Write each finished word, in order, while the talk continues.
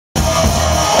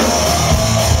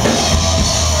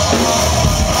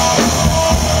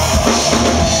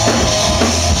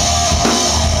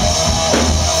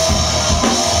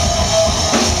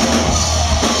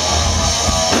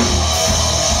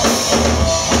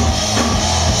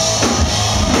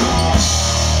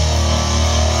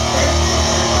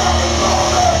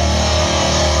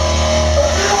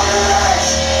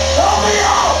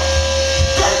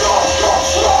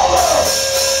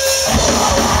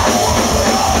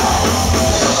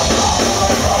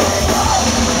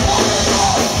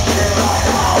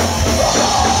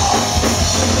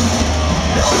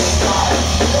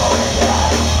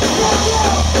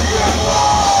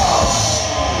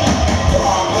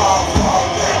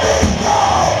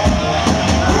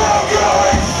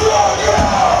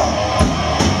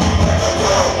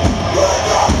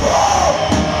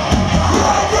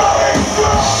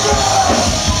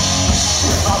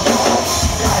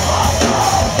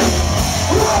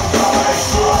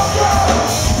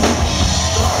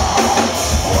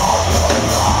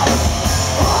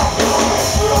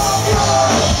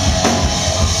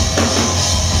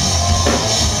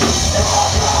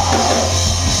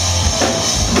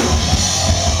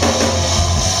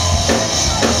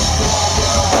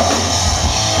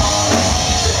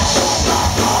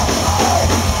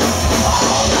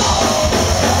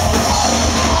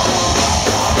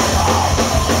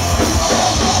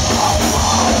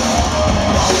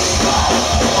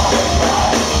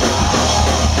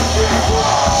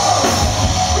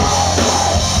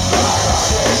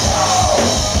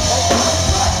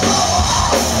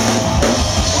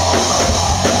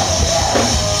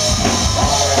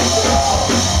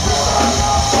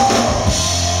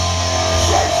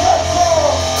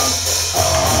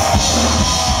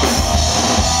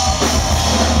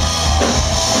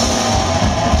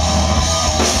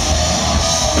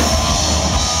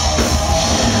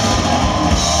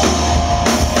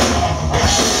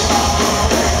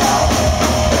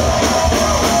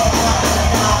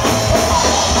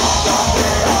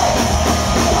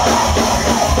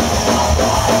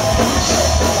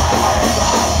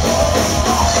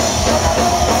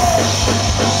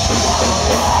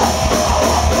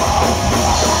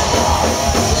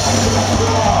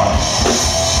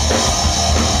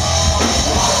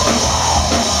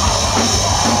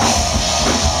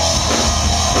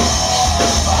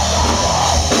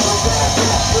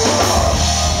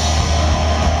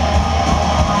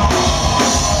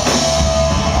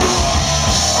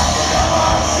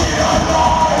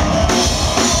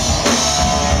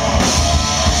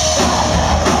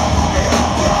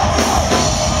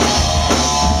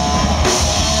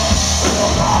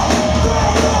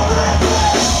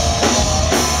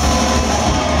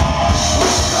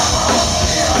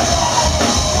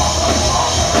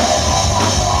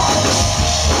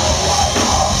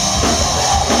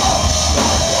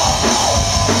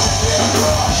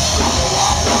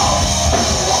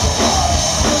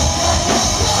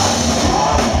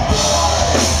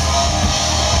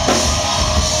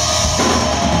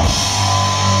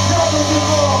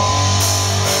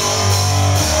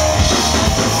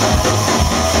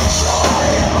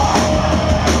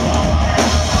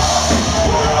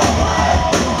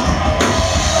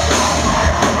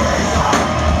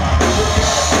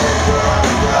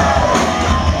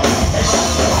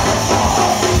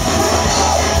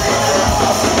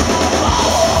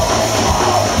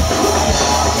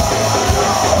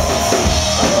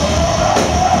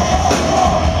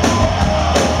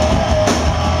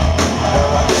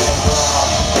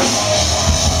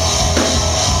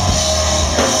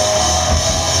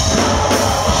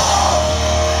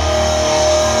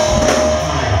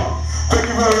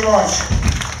much.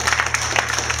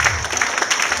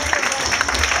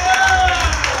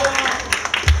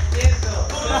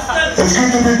 It's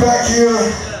good to be back here.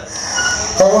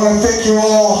 I want to thank you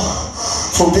all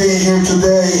for being here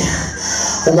today.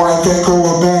 I want to thank all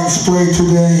the bands playing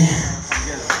today.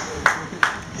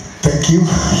 Thank you.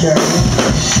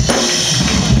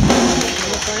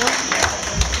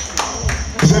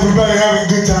 Is everybody having a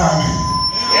good time?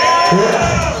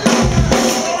 Yeah.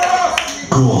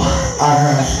 Cool. I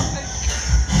have.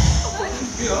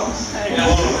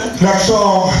 Next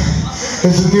song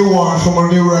is a new one from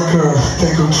our new record,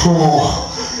 Take Control.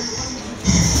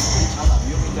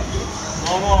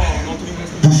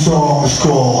 This song is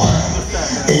called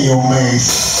In Your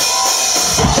Maze.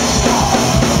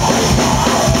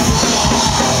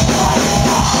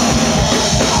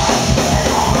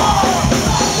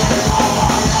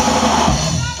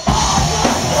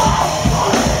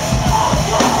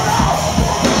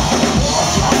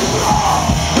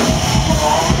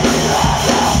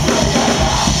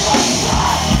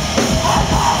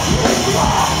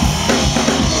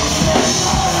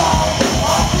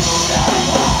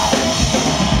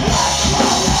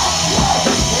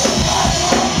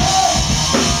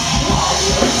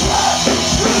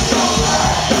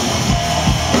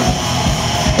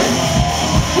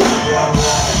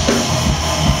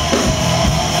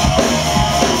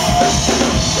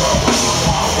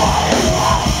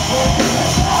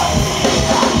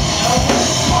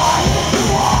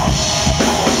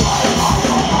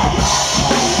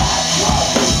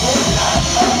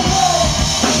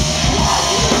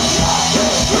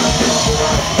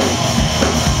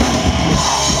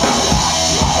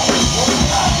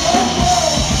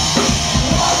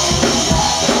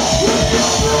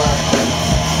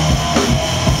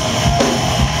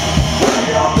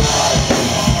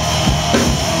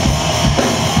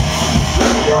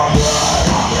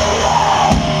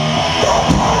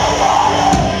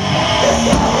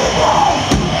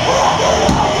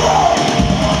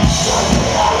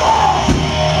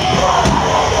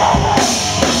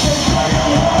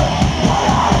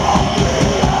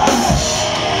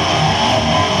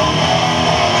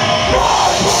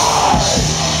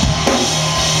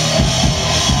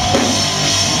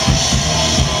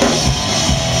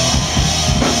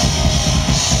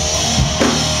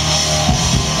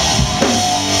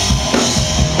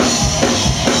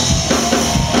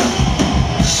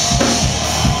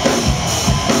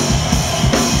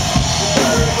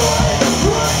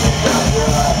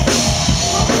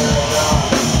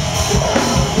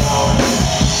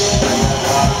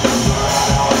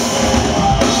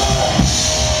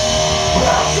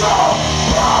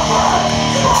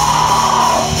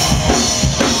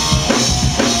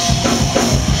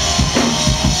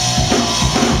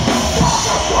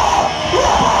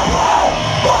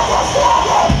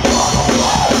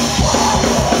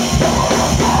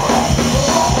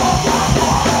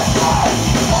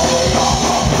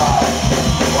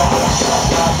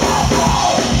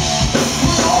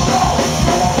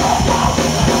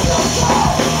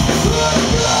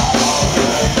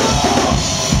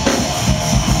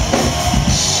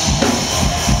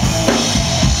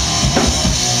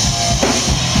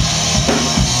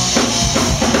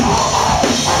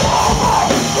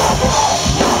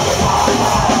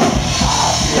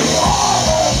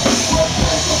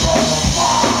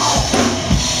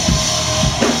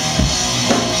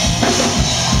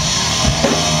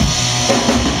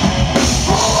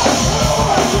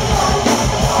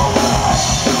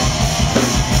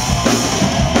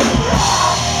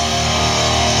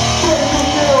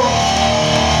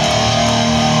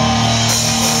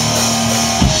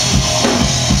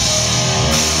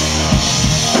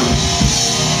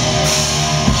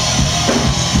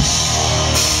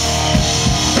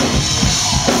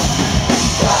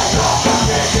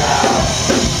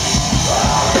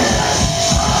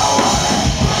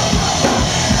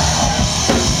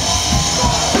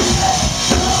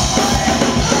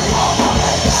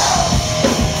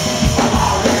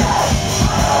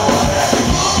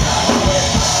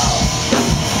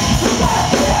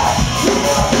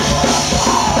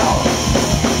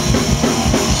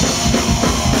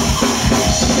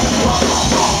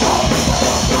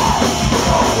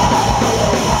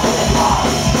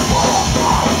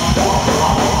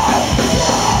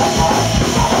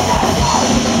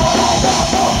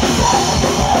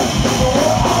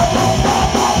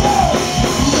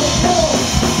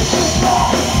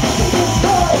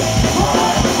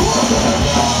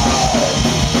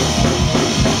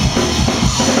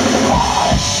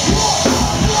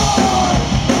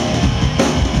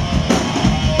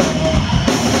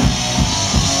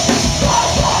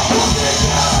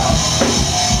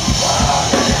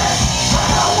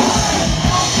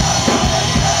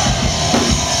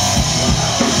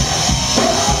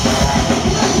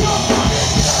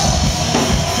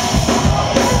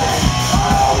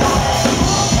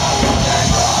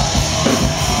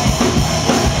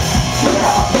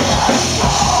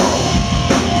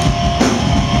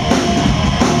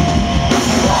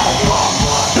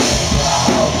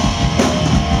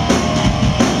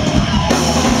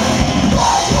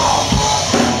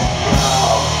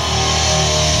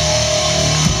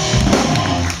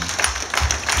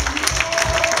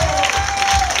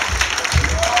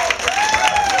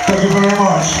 very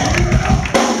much.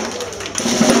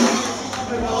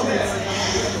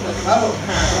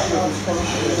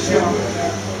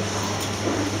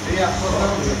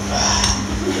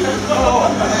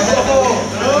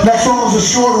 Next one was a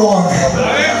short one.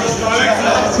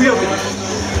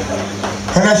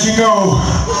 And as you know,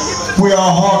 we are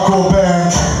a hardcore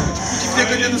band.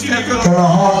 And a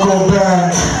hardcore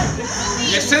band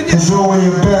is only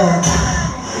a band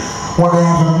when they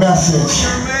have a message.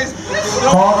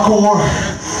 Hardcore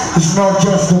is not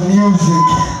just the music,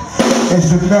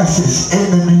 it's the message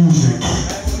in the music.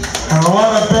 And a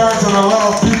lot of bands and a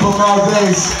lot of people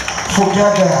nowadays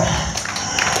forget that.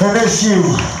 An issue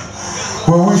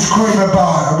where we scream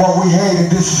about and what we hate in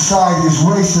this society is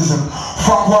racism.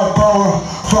 Fuck white power,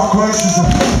 fuck racism.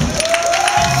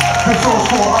 It's all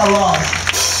for our lives.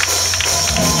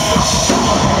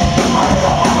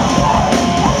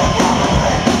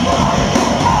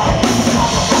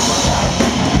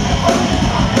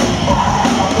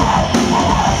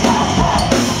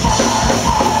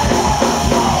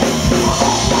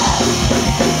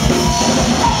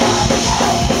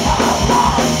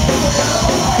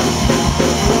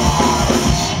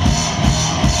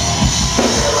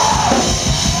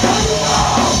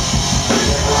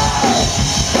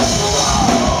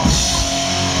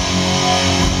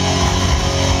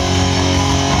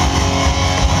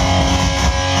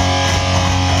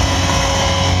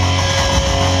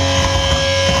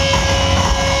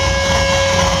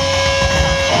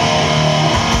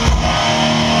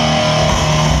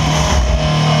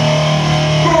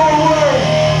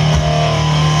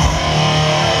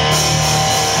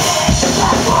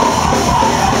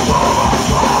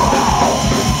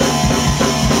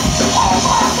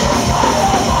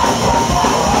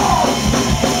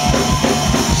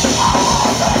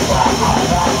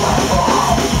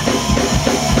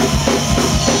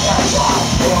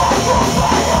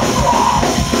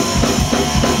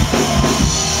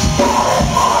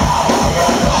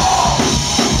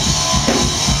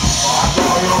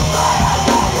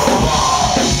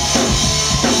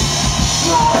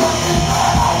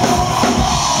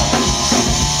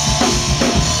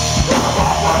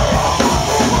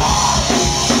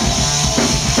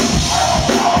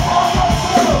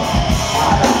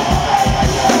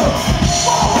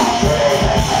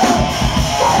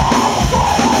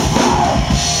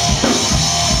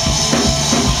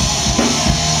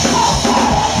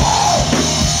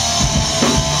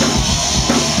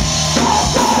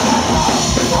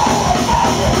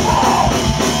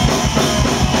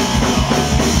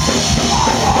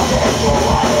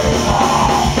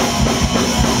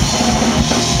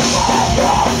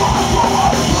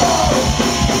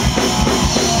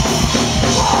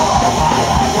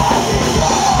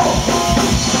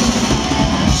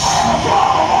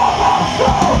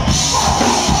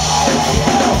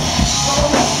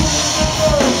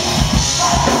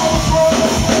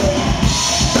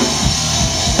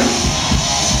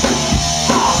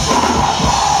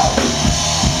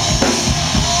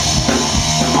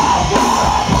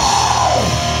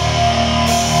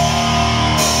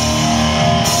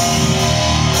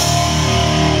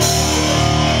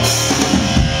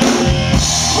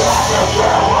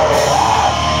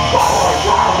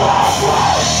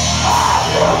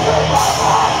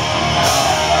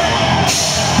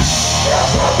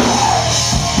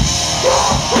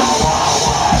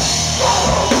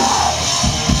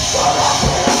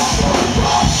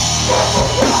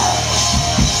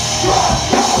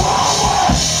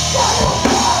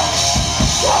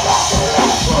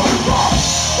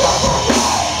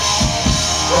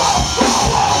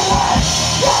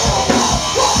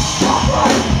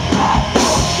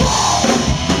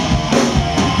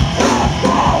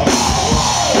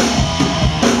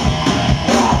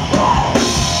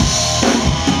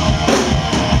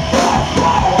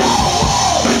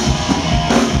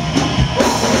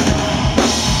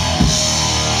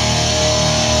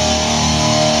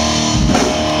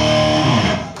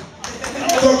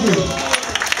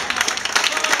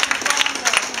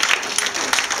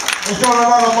 Is there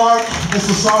another mic,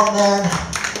 Mr. Soundman?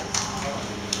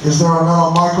 Is there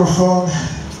another microphone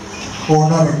or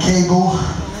another cable?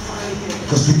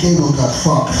 Because the cable got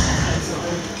fucked.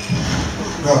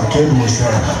 No, the cable was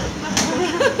there.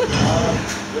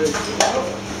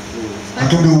 I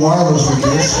can do wireless with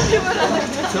this.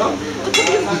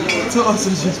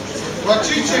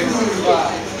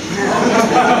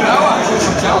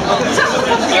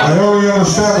 I only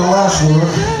understand the last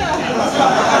word.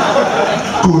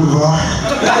 Kurwa.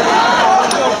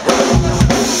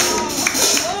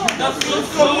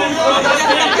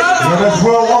 And that's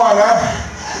worldwide,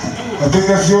 huh? I think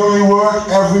that's the only word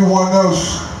everyone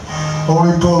knows.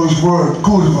 Only Polish word.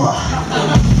 Kurwa.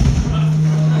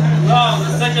 No,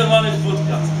 the second one is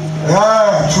vodka.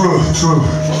 Yeah, true.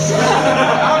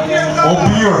 Or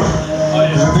beer.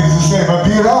 I think it's the same. A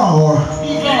beer or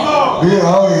beer.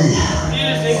 Oh,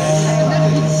 yeah.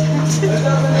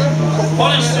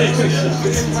 Polish six.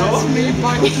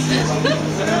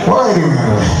 Wait a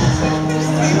minute.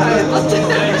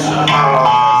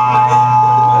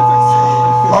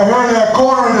 I heard that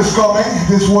corner is coming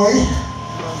this way.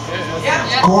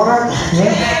 Corner? Yeah.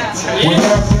 We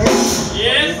have things.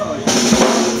 Yes.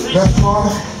 That's fun.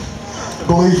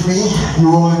 Believe me, you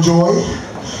will enjoy.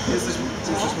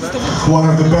 One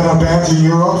of the better bands in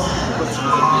Europe.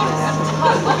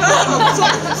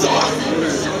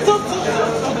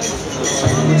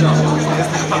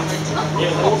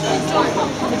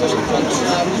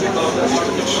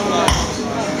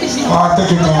 I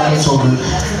think it's all good.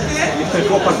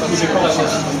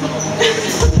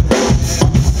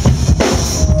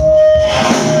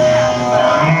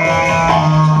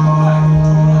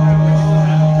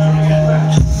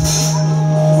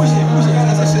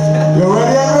 You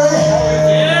ready, Andre?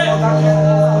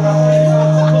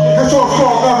 Get your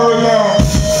song never again.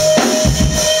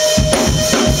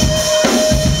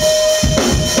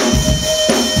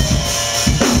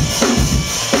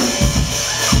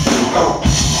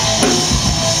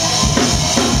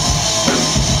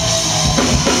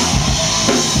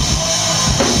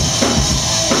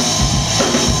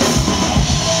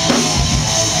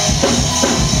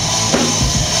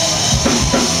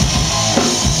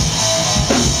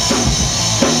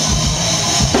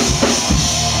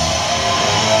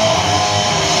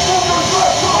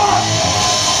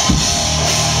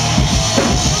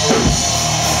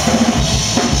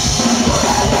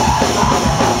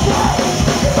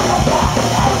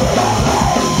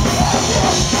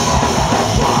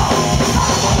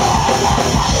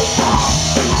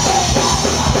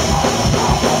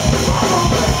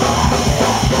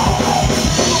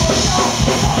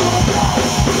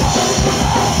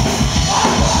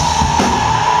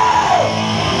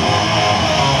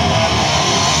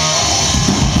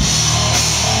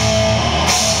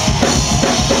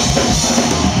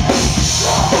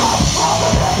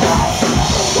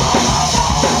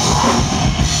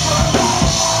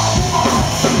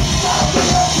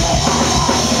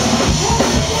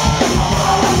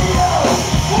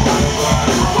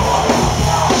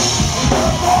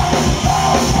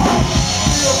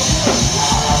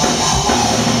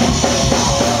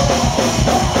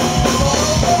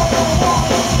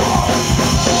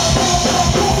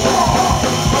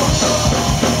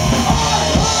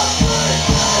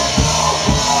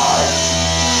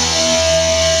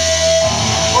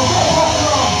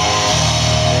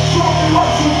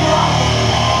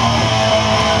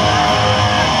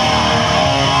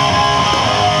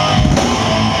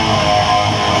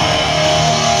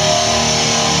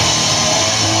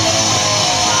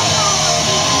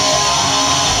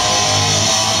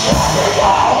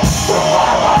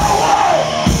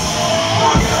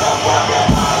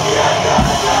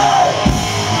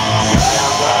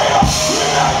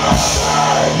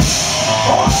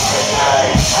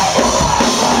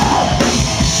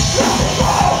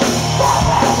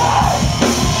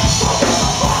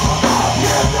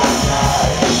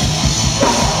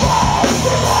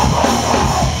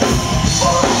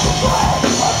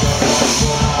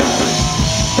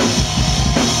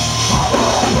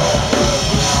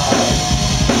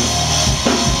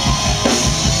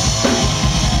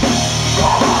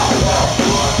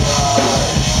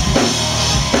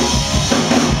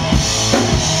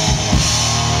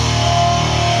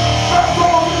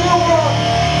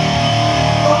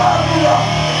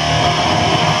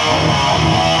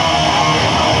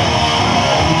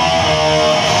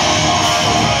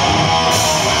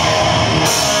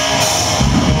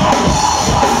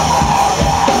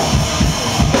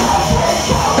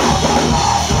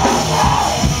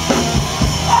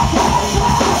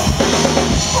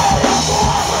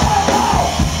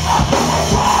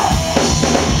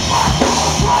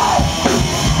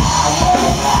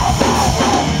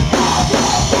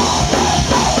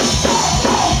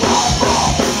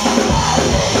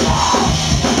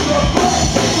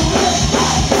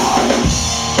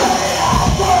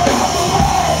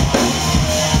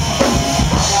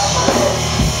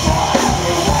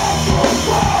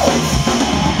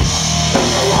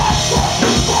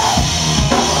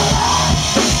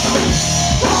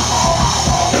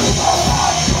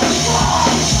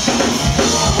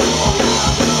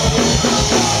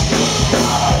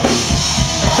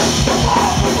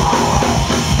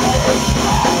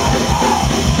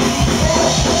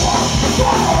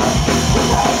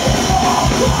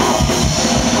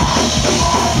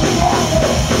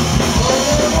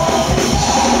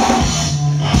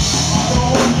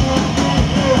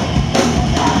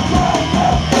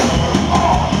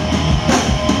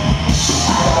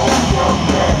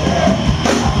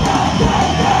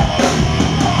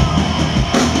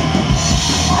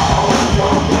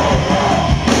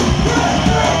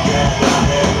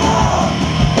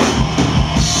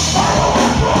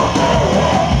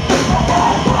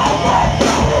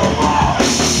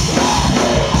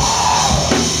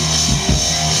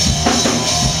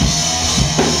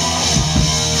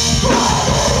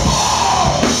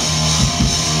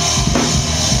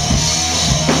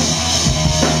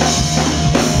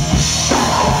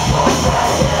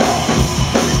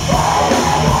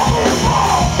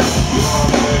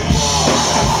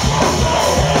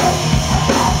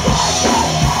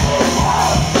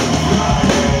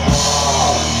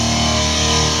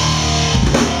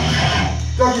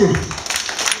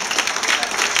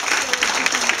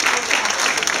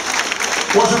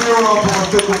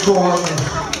 gonna take control right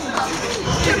now.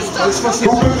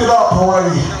 Who picked it up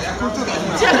already?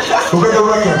 Who made the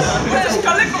record?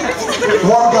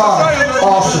 One guy.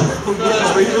 Awesome.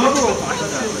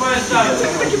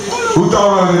 Who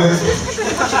downloaded it?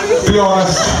 Be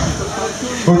honest.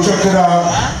 Who checked it out?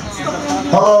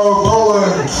 Hello,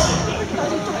 Poland.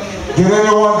 Did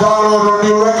anyone download our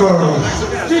new record?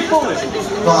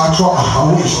 No, I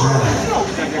wish, man.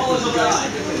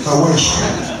 I wish.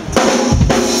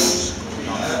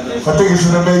 I think it's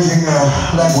an amazing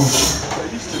language.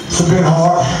 It's a bit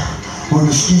hard with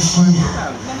the ski.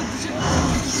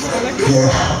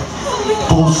 Yeah.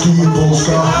 Polski,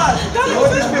 Polska.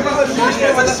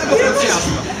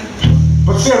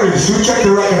 But serious, you check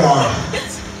the record out.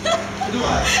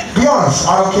 Be honest,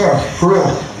 I don't care. For real.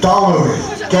 Download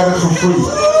it. Get it for free.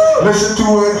 Listen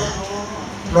to it.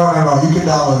 No, you can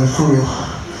download it for real.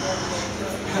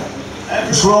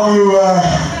 As long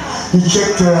as you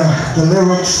check the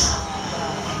lyrics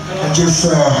and just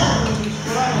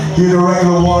hear the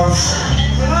regular ones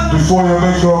before you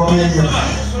make your opinion.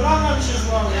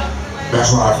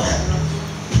 That's right.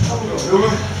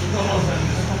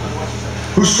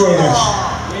 Who's straight edge?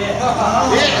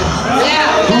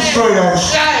 Who's straight edge?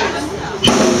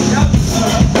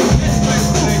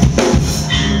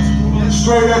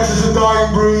 Straight edge is a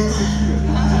dying breed.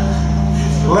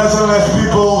 Less and less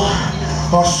people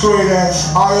are straight edge.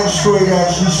 I am straight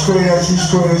edge, he's straight edge, he's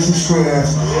straight edge, he's straight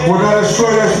edge. We're not a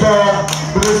straight edge band,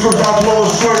 but this goes out to all the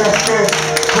straight edge kids.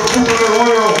 For people that are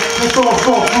real, just all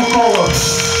folk, blue collar.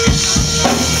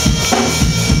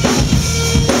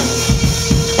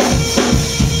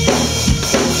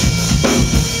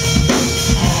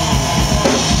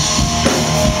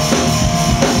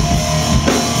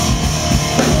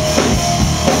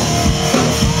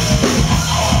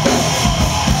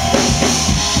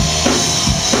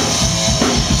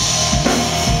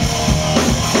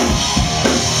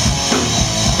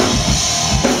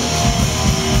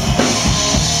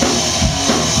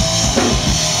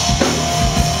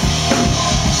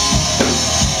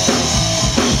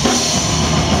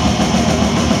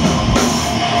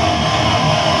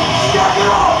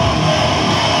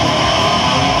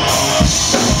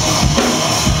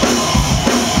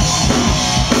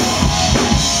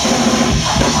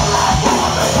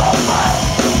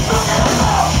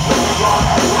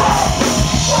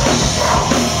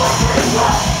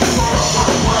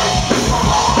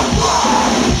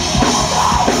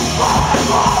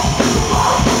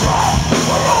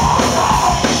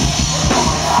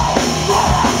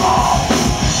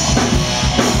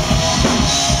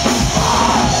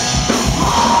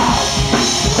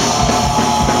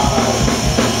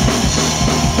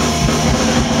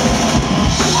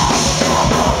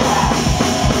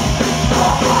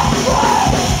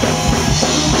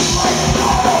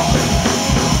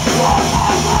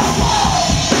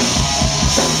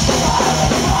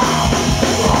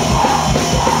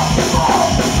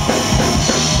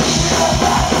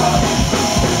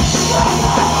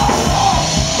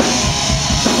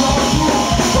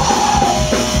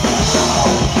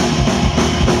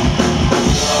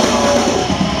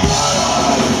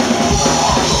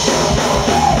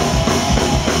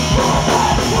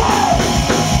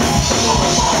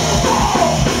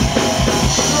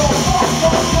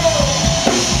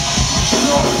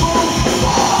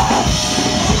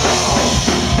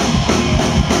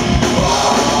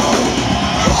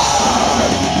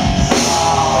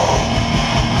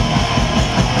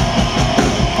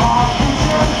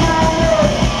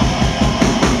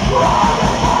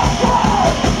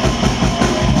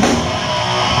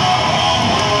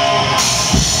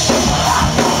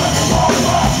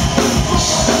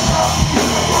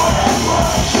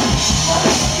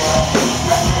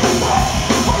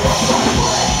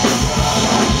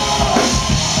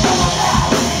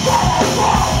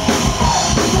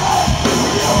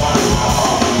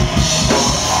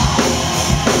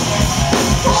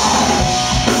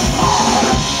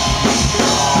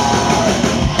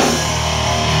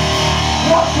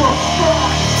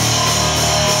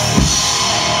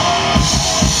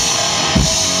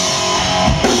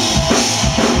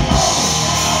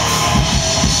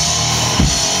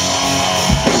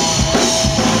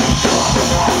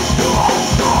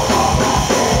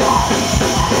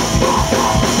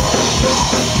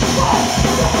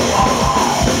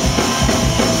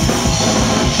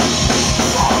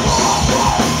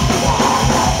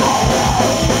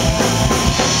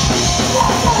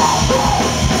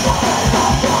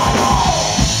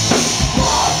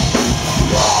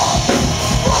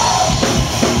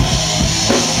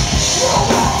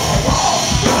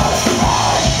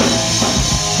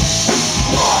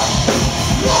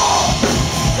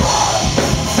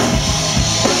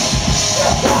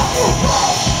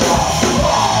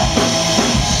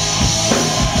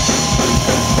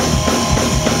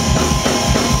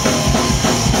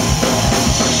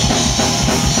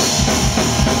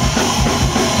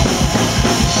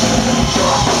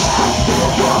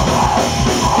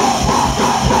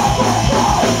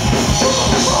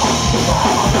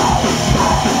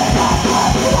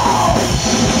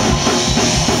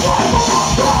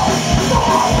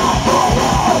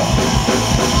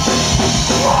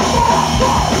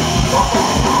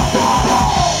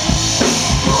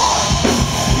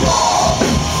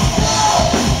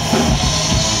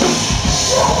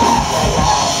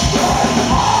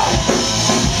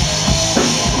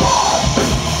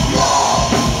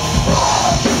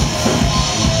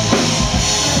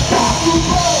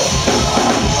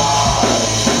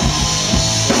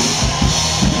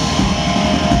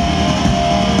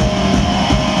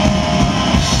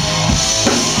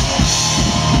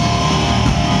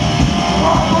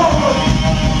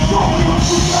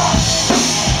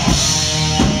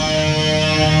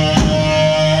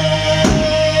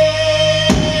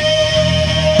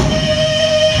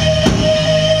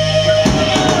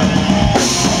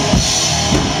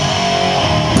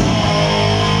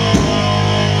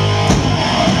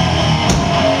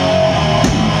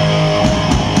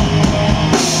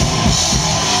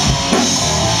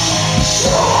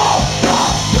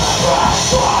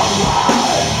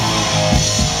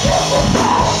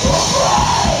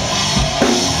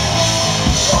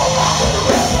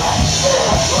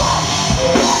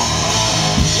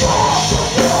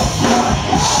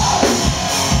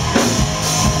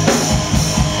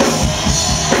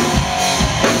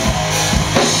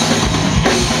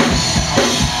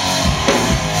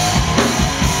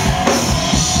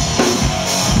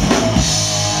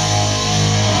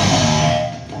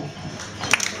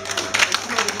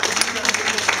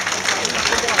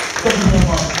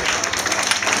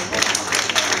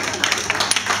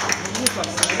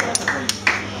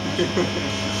 We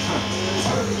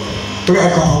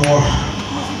got a couple more.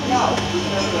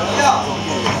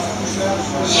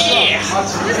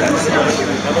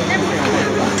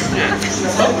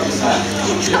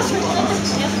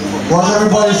 Why is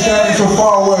everybody standing so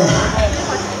far away?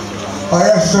 I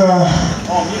asked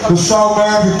the sound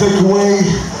man to take away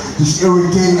these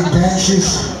irritating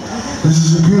benches. This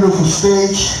is a beautiful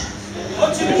stage.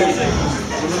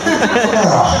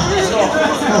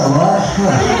 Yeah, right?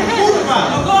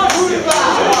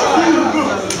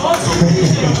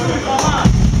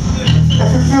 If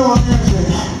you feel the music,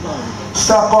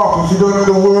 step up. If you don't know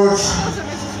the words,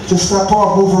 just step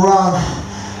up, move around.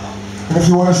 And if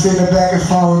you want to stay in the back, it's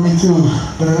fine with me too.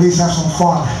 But at least have some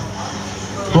fun.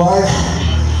 Right?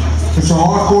 It's a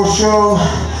hardcore show.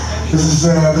 This is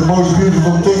the most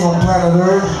beautiful thing on planet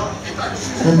Earth.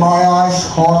 In my eyes,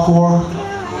 hardcore,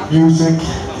 music,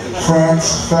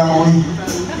 friends, family.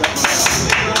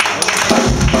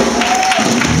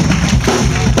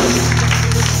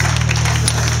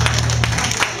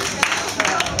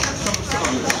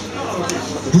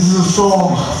 This is a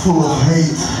song full of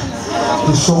hate.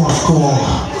 This song is called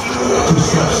 2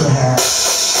 Steps Ahead.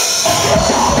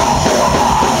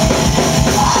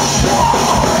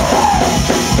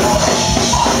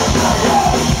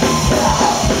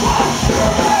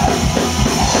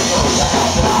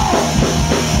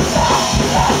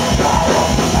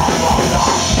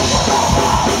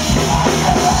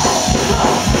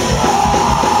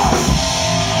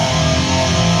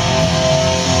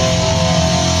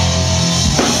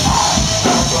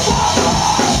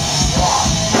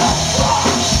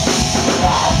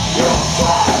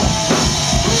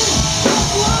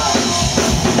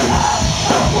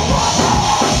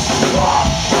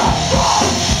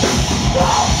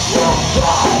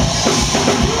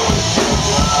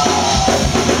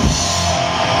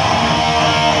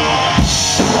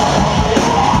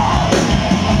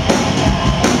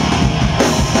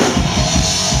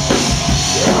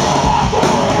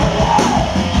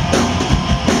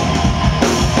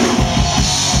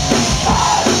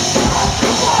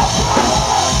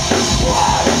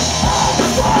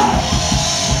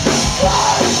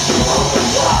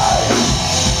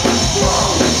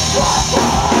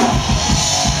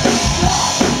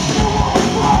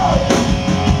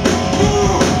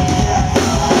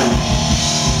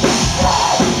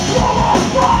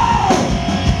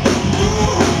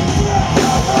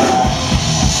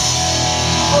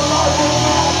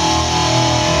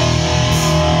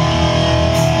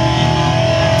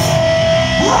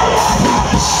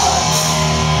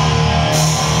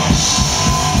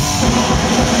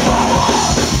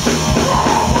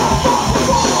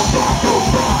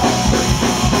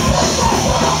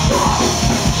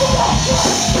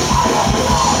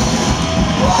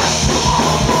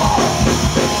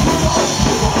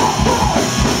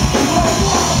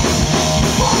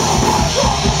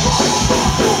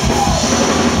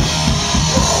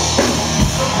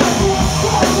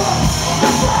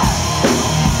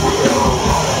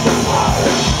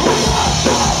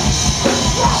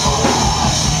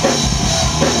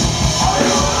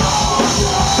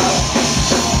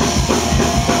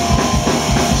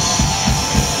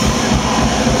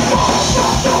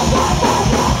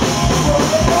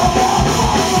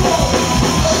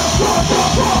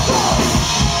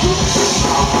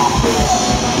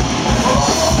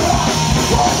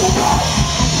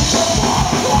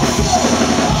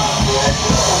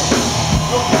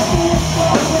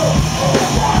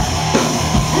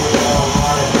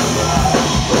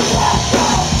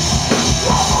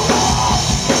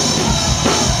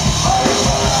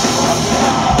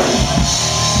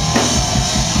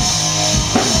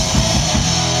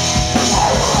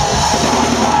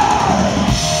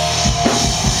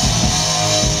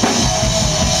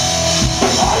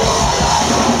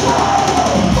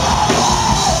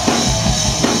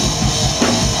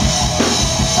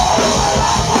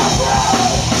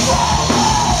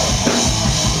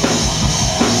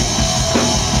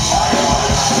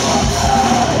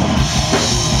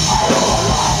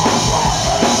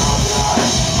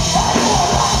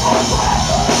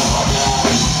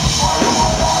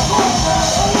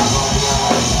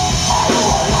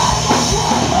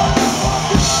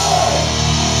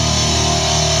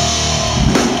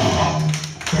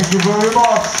 Thank you very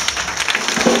much.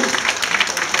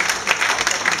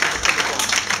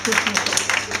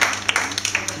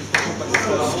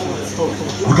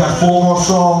 We got 4 more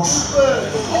songs.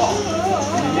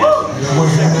 And then we're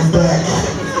heading back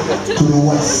to the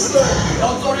west.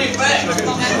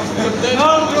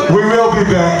 We will be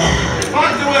back.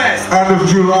 End of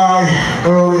July,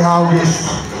 early August,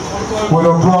 with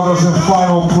our brothers in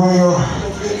Final Prayer.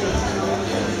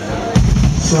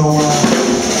 So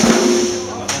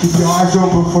keep your eyes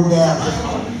open for that.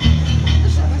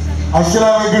 I still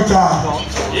have a good time.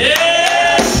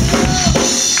 Yeah!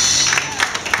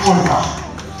 Kurwa.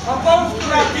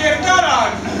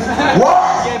 Napierdalać!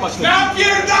 What?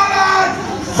 Napierdalać!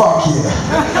 Fuck yeah.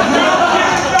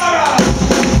 Napierdalać!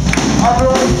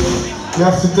 Android, you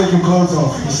have to take your clothes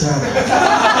off, he said.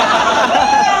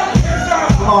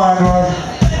 Come on, Android.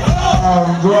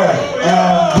 Android.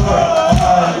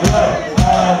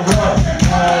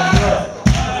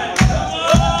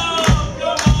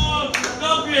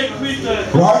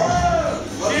 Right?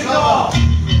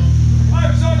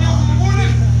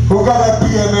 Who got that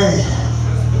PMA?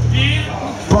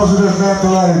 Positive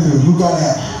mental attitude. Who got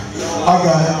that? I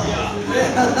got it.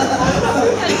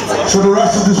 So the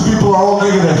rest of these people are all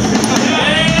negative.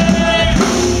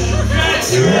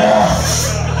 Yeah.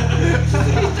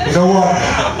 You know what?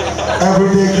 Every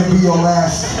day can be your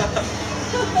last.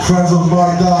 Friends of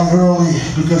mine died early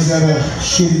because they had a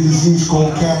shitty disease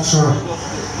called cancer.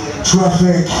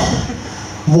 Traffic,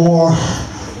 war,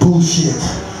 bullshit.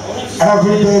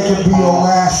 Every day can be your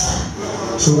last.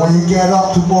 So when you get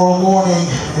up tomorrow morning,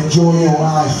 enjoy your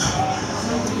life.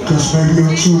 Because maybe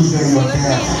on Tuesday you're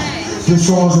dead. This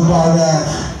song is about that.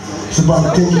 It's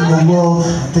about taking the world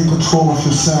and take control of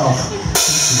yourself.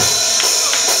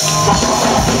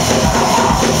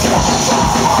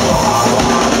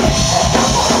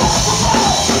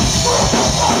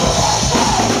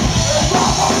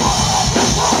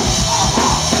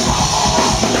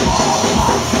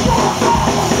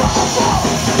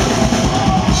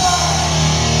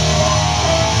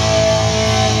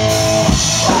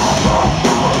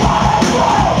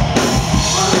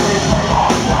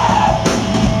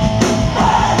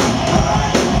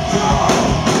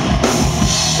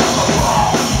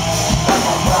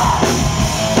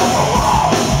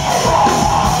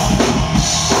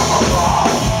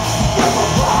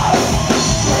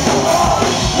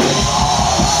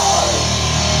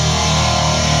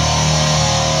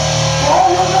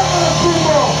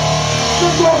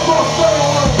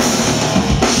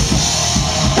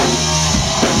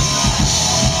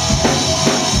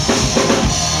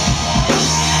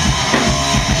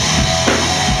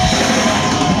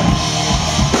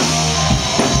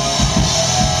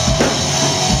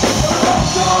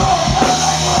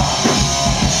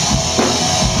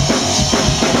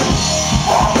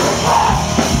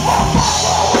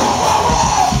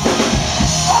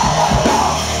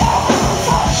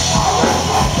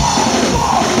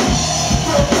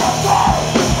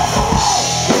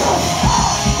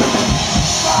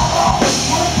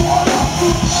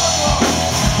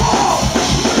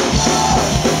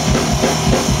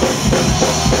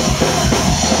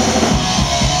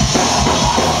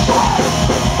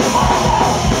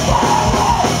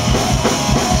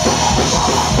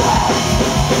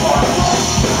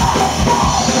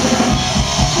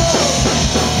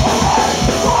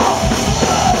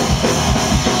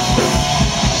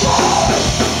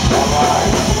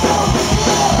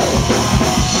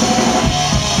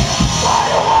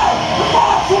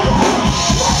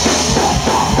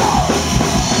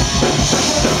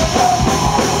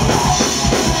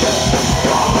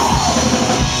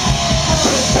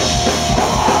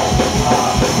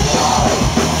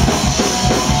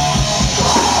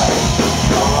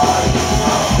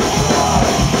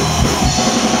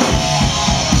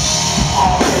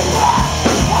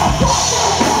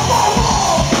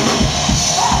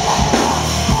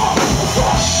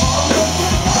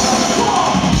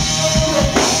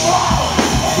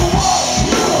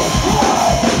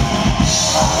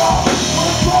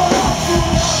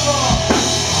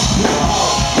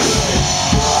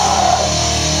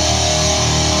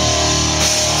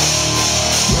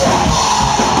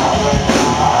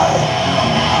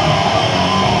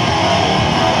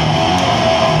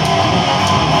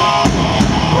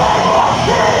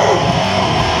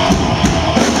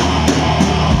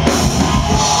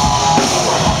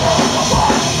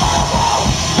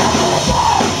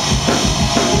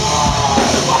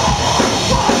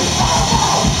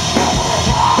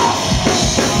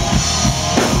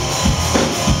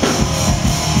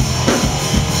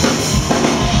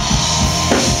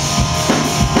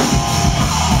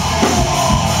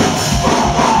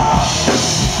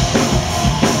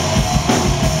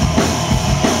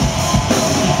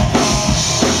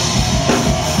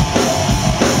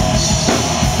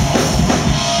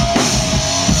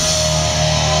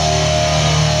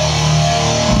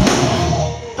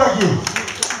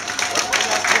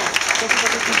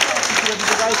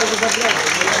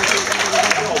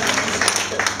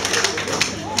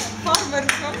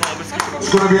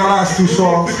 It's gonna be our last two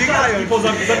songs. Wybiegają i poza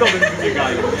zagodem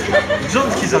wybiegają.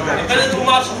 Grządki zabierają. Będę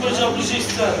tłumaczył, powiedział bliżej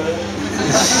sceny.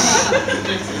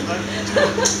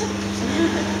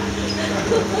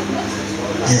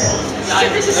 Yeah.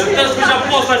 Teraz powiedział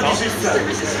Poznań bliżej sceny.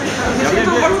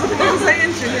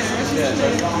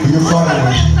 You're following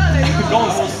me.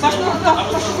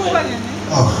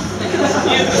 Oh,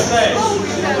 Nie jesteś.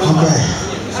 okay.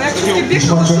 It's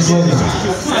my translator.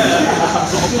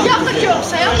 Ja mam takiego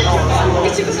psa,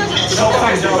 wiecie go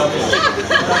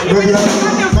Maybe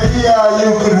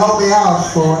you could help me out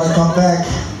for when I come back.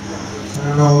 I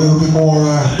don't know, a little bit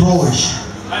more Polish.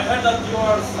 I heard that you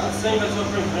are saying that you're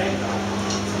playing breakdown.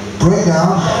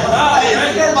 Breakdown?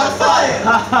 Backfire!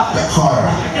 Backfire.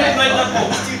 Can't play that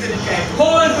book.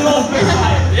 Poland loves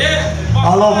backfire. Yeah.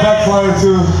 I love Backfire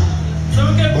too, So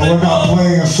we can but play we're not both.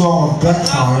 playing a song of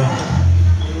Backfire.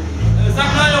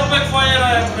 Zagrają backfire'a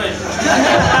jak wejść.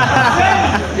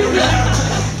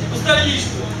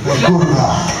 Ustaliliśmy.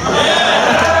 Kurwa.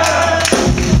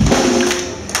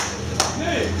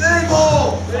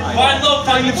 Fajno,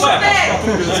 fajny czek.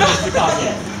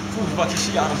 Kurwa, ci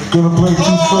się jaram. Gonna play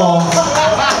two songs.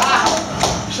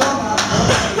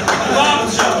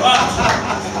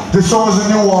 This song is a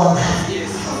new one.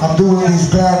 I'm doing this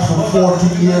band for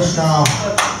 14 years now.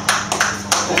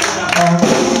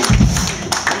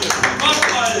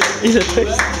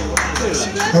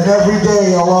 And every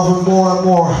day I love it more and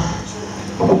more.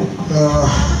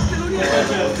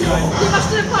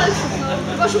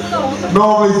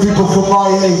 Normally people from my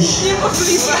age,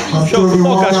 I'm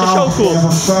 31 now, they have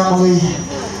a family,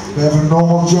 they have a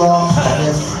normal job, they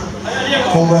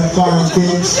have all that kind of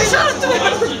things.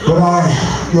 But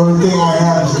the only thing I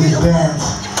have is this band,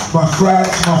 my friends,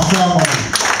 my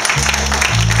family.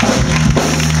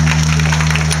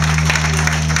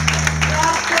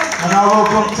 And I will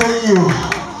continue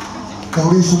at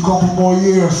least a couple more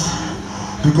years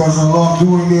because I love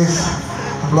doing this.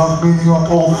 I love meeting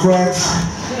up old friends,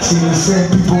 seeing the same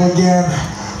people again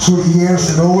through the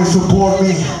years and always support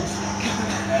me.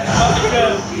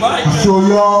 I feel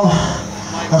young,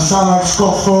 I sound like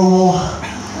Scott Fogel,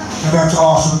 and that's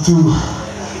awesome too.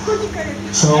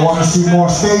 So I want to see more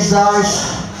stage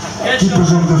dives,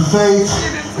 keepers of the faith,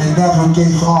 and never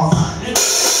gave up.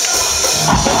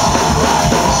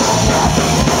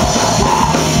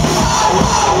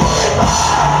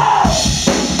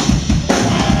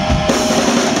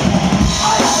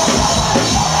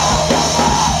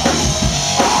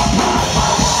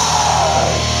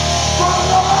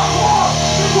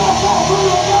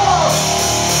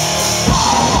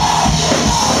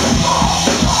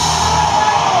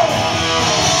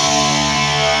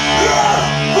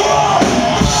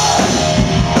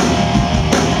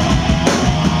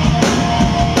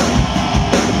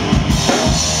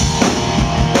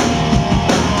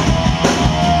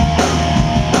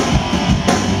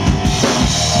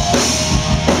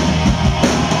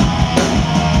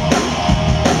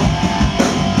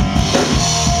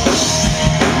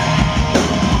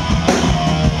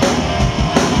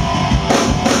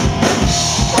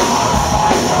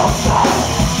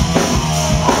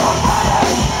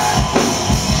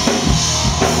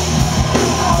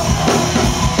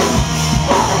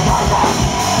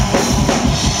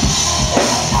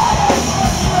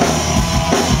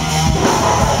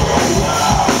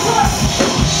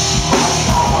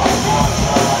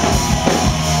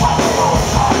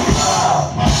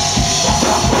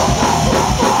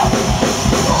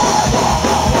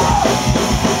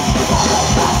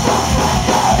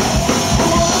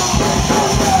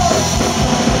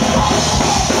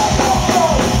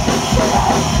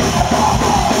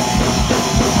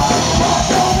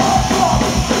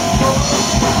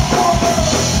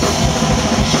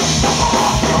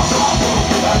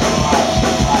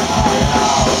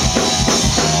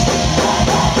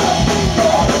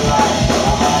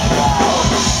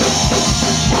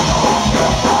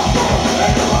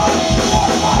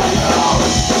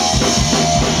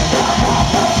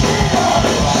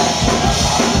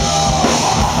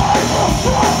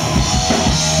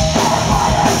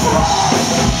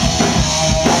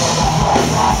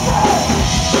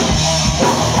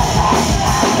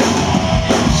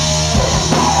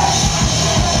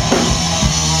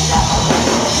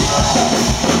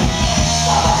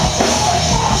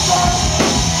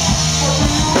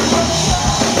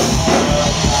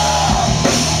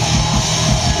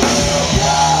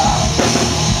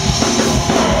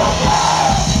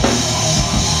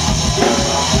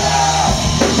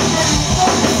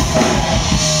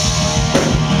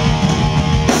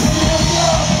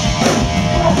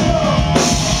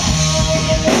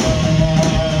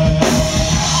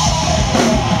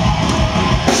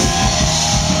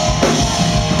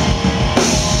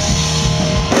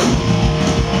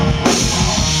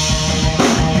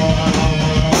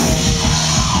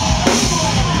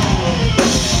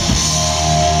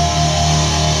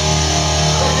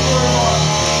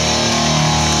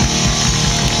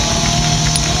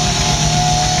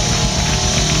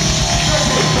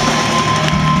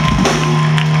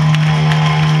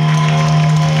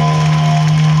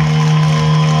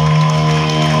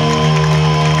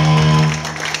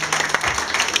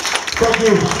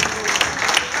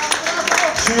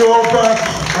 See you all back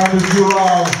end of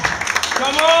July.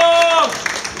 Come on!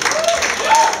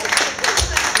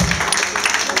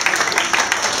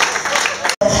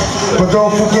 But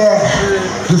don't forget,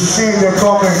 the scene they're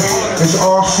coming is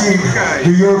our scene,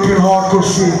 the European hardcore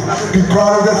scene. Be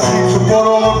proud of that scene, support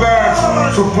all the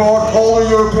bands, support all the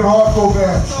European hardcore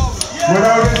bands.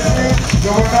 Without this scene,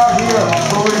 then we're not here,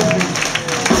 believe me.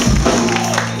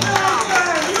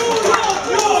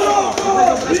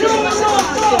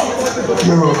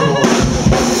 Europe.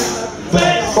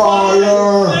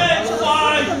 Backfire!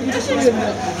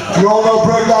 You all know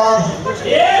breakdown?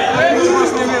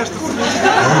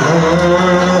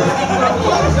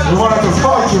 We wanted to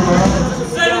fight you, man.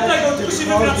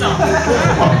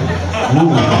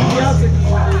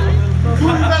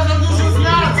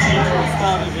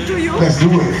 Let's do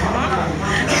it.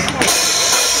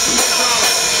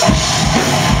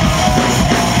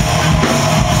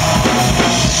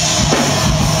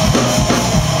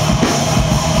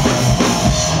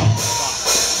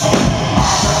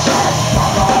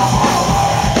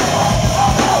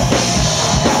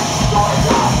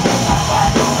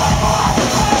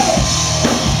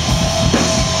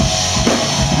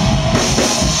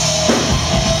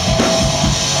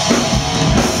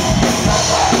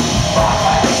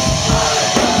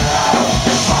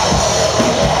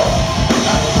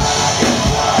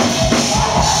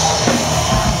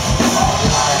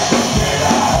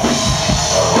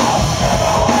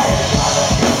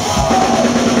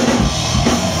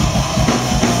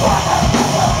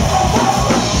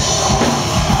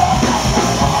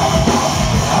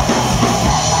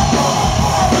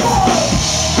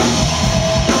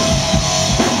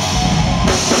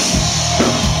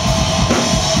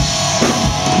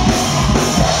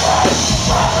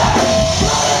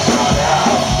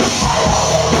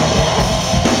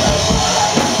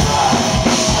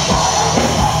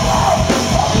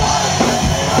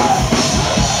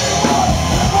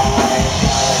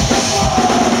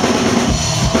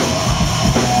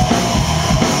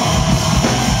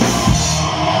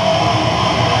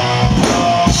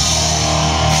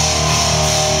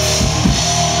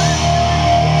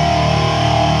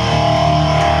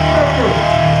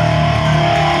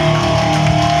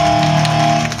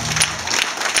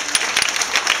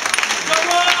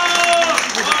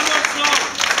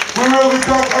 We will be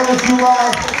back end of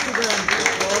July.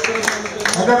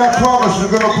 And then I promise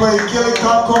we're gonna play Killing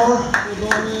Time cover.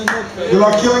 You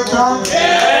like Killing Time?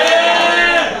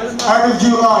 Yeah! End of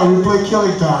July we play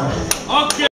Killing Time. Okay.